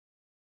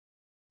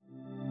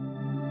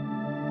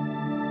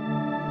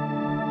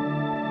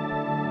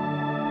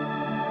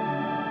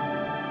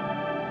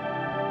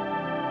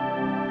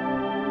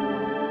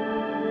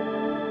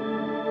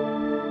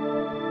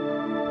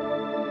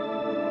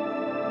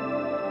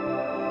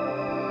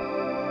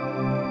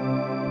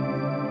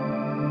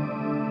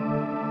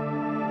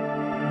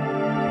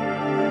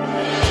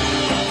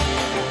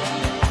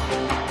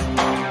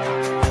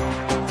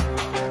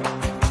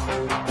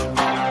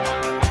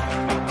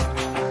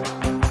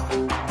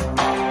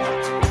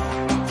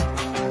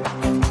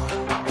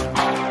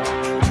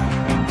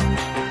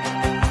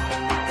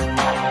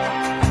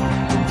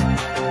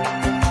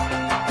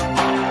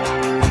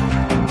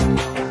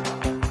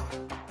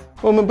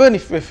Well,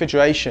 McBurney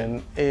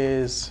Refrigeration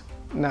is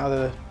now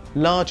the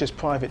largest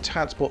private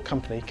transport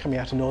company coming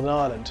out of Northern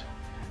Ireland.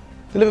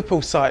 The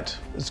Liverpool site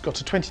has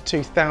got a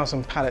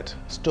 22,000 pallet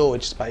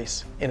storage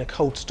space in a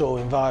cold store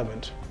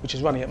environment, which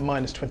is running at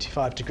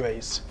 -25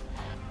 degrees.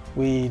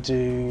 We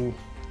do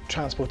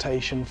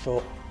transportation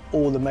for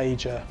all the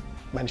major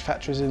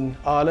manufacturers in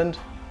Ireland,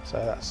 so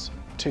that's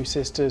Two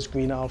Sisters,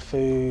 Green Isle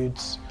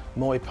Foods,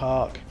 Moy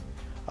Park,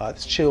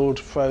 it's chilled,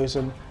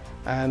 frozen,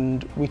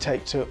 and we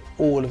take to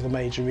all of the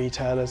major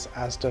retailers,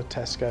 Asda,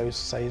 Tesco's,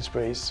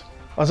 Sainsbury's.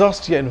 I was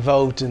asked to get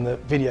involved in the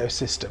video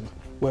system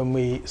when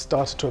we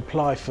started to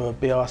apply for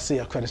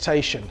BRC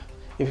accreditation.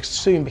 It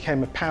soon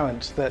became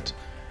apparent that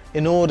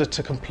in order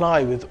to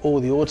comply with all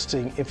the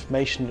auditing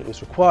information that was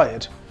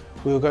required,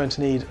 we were going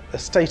to need a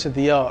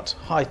state-of-the-art,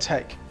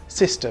 high-tech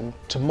system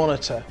to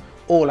monitor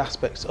all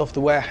aspects of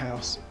the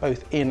warehouse,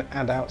 both in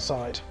and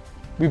outside.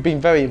 We've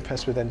been very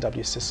impressed with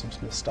NW Systems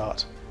from the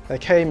start. They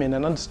came in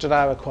and understood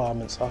our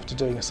requirements after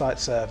doing a site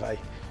survey.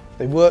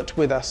 They worked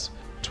with us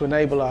to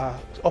enable our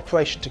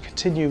operation to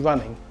continue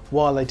running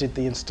while they did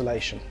the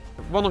installation.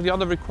 One of the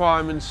other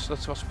requirements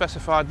that was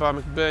specified by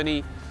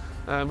McBurney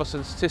was that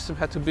the system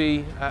had to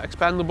be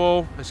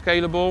expandable and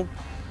scalable.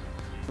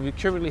 We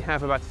currently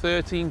have about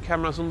 13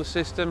 cameras on the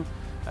system,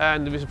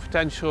 and there is a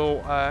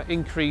potential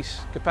increase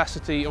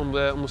capacity on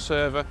the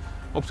server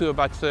up to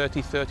about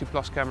 30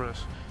 plus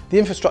cameras. The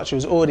infrastructure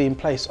is already in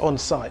place on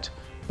site,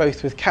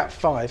 both with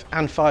Cat5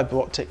 and fibre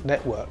optic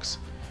networks.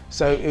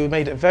 So it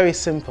made it very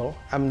simple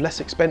and less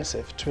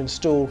expensive to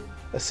install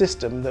a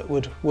system that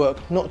would work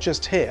not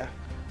just here,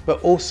 but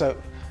also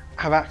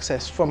have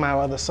access from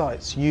our other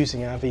sites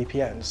using our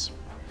VPNs.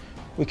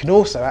 We can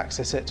also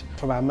access it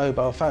from our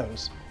mobile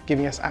phones,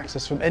 giving us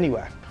access from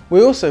anywhere.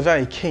 We're also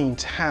very keen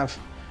to have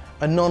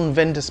a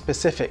non-vendor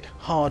specific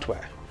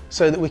hardware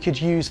so that we could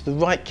use the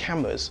right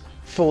cameras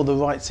for the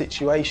right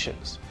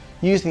situations.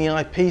 Using the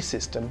IP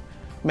system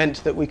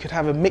meant that we could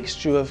have a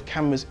mixture of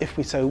cameras if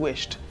we so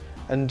wished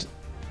and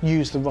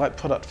use the right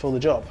product for the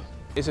job.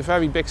 It's a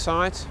very big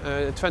site,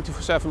 a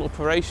 24/7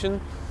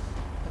 operation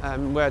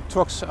where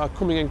trucks are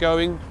coming and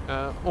going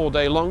all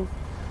day long.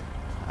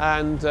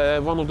 And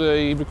one of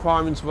the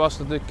requirements was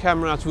that the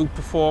cameras would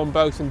perform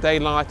both in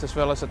daylight as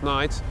well as at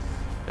night.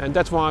 And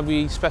that's why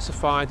we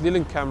specified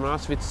Lilin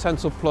cameras with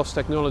Sensor Plus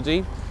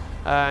technology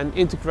and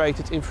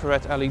integrated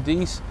infrared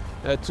LEDs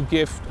to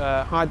give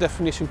high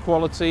definition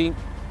quality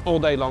all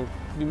day long.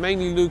 We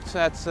mainly looked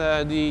at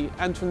the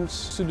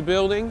entrance to the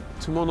building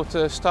to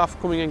monitor staff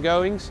coming and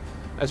goings,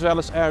 as well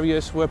as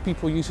areas where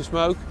people use to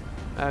smoke,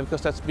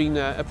 because that's been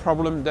a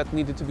problem that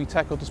needed to be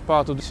tackled as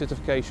part of the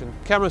certification.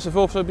 Cameras have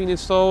also been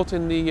installed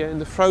in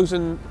the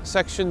frozen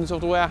sections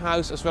of the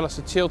warehouse as well as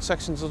the chilled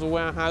sections of the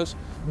warehouse.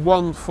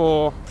 One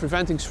for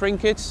preventing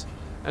shrinkage,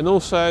 and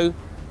also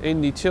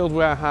in the chilled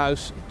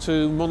warehouse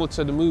to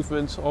monitor the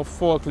movement of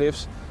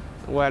forklifts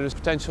where there's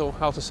potential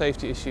health and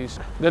safety issues.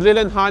 The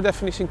Lilin high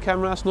definition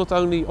cameras not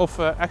only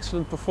offer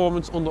excellent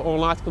performance under all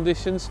light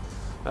conditions,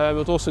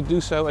 but also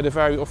do so at a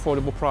very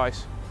affordable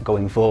price.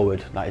 Going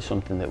forward, that is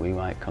something that we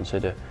might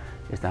consider,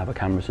 is to have a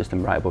camera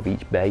system right above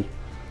each bay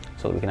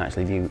so that we can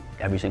actually view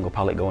every single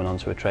pallet going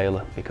onto a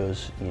trailer,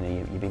 because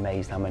you'd be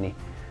amazed how many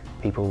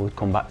people would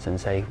come back and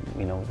say,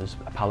 there's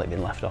a pallet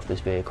been left off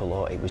this vehicle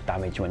or it was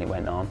damaged when it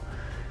went on.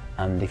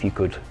 And if you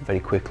could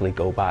very quickly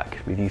go back,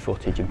 review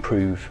footage,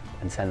 improve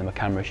and send them a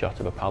camera shot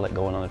of a pallet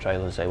going on a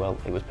trailer and say, well,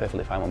 it was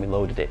perfectly fine when we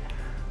loaded it,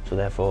 so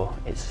therefore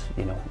it's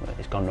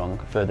gone wrong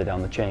further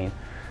down the chain,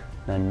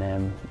 then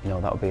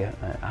that would be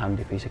a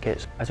handy piece of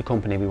kit. As a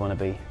company, we want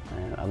to be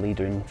a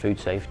leader in food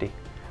safety,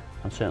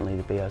 and certainly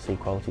the BRC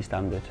quality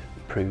standard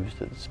proves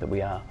that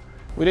we are.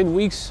 Within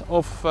weeks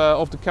of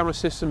the camera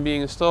system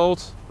being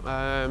installed,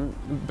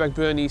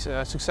 McBurney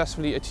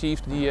successfully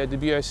achieved the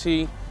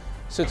BRC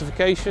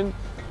certification.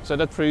 So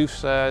that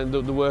proves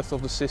the worth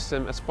of the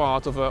system as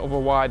part of a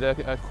wider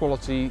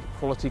quality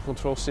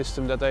control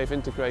system that they've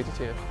integrated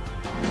here.